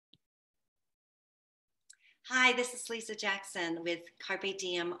Hi, this is Lisa Jackson with Carpe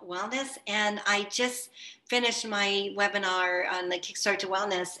Diem Wellness, and I just finished my webinar on the KickStart to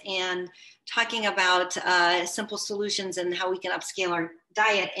Wellness and talking about simple solutions and how we can upscale our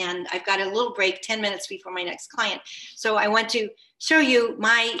diet. And I've got a little break, 10 minutes before my next client. So I want to show you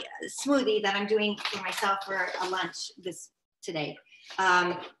my smoothie that I'm doing for myself for a lunch today.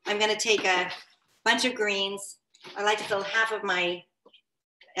 I'm going to take a bunch of greens. I like to fill half of my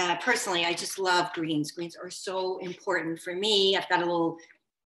personally, I just love greens. Greens are so important for me. I've got a little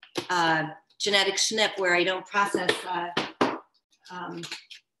genetic SNP where I don't process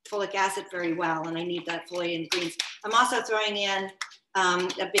folic acid very well, and I need that folate in greens. I'm also throwing in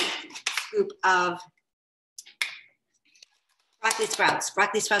a big scoop of broccoli sprouts.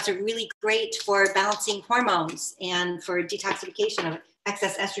 Broccoli sprouts are really great for balancing hormones and for detoxification of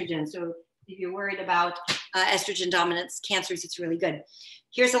excess estrogen. So if you're worried about estrogen dominance cancers, it's really good.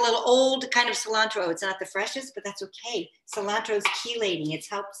 Here's a little old kind of cilantro. It's not the freshest, but that's okay. Cilantro is chelating. It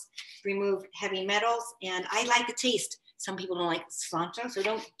helps remove heavy metals, and I like the taste. Some people don't like cilantro, so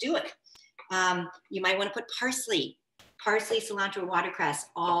don't do it. You might want to put parsley. Parsley, cilantro, watercress,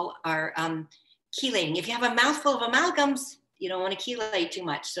 all are chelating. If you have a mouthful of amalgams, you don't want to chelate too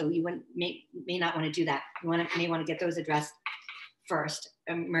much, so you may not want to do that. You may want to get those addressed first,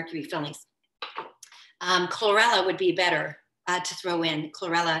 mercury fillings. Chlorella would be better to throw in,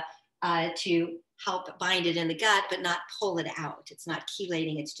 chlorella to help bind it in the gut, but not pull it out. It's not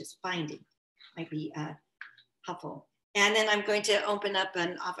chelating, it's just binding. Might be helpful. And then I'm going to open up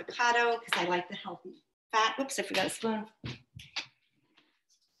an avocado because I like the healthy fat. Whoops, I forgot a spoon.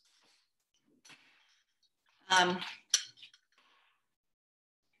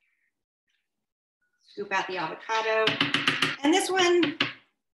 Scoop out the avocado. And this one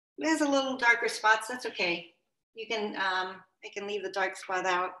has a little darker spots, that's okay. You can, I can leave the dark spot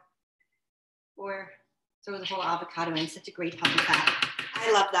out or throw the whole avocado in. Such a great healthy fat.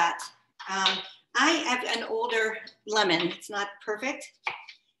 I love that. I have an older lemon. It's not perfect.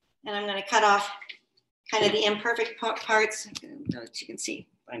 And I'm going to cut off kind of the imperfect parts. You can see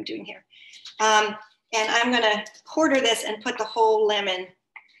what I'm doing here. And I'm going to quarter this and put the whole lemon.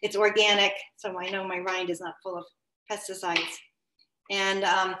 It's organic, so I know my rind is not full of pesticides. And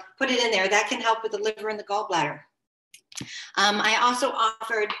put it in there. That can help with the liver and the gallbladder. I also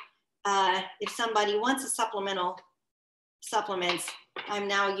offered, if somebody wants a supplements, I'm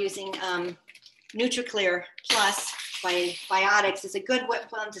now using NutriClear Plus by Biotics. It's a good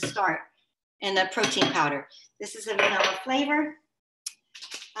one to start, and a protein powder. This is a vanilla flavor.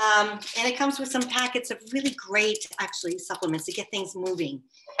 And it comes with some packets of really great, actually, supplements to get things moving,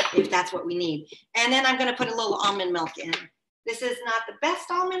 if that's what we need. And then I'm going to put a little almond milk in. This is not the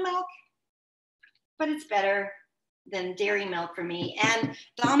best almond milk, but it's better than dairy milk for me. And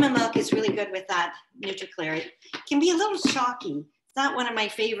the almond milk is really good with that NutriClear. It can be a little chalky. It's not one of my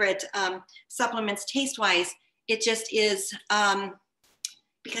favorite supplements taste-wise. It just is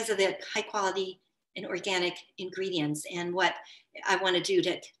because of the high quality and organic ingredients and what I want to do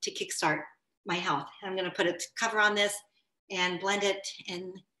to kickstart my health. I'm going to put a cover on this and blend it,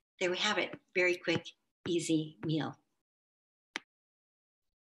 and there we have it. Very quick, easy meal.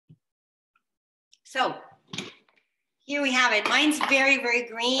 So here we have it. Mine's very, very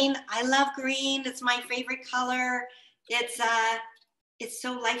green. I love green. It's my favorite color. It's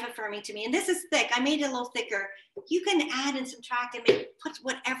so life affirming to me. And this is thick. I made it a little thicker. You can add and subtract and put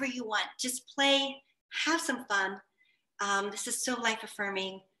whatever you want. Just play, have some fun. This is so life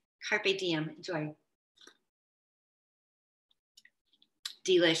affirming. Carpe diem. Enjoy.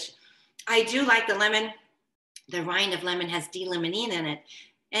 Delish. I do like the lemon. The rind of lemon has D-limonene in it.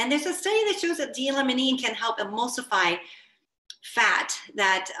 And there's a study that shows that D-limonene can help emulsify fat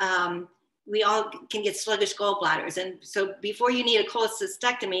that we all can get sluggish gallbladders. And so before you need a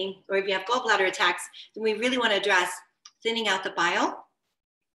cholecystectomy, or if you have gallbladder attacks, then we really want to address thinning out the bile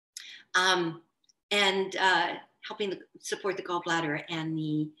and helping support the gallbladder and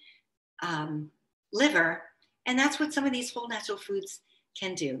the liver. And that's what some of these whole natural foods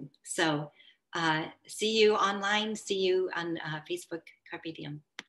can do. So see you online, see you on Facebook. Carpe diem.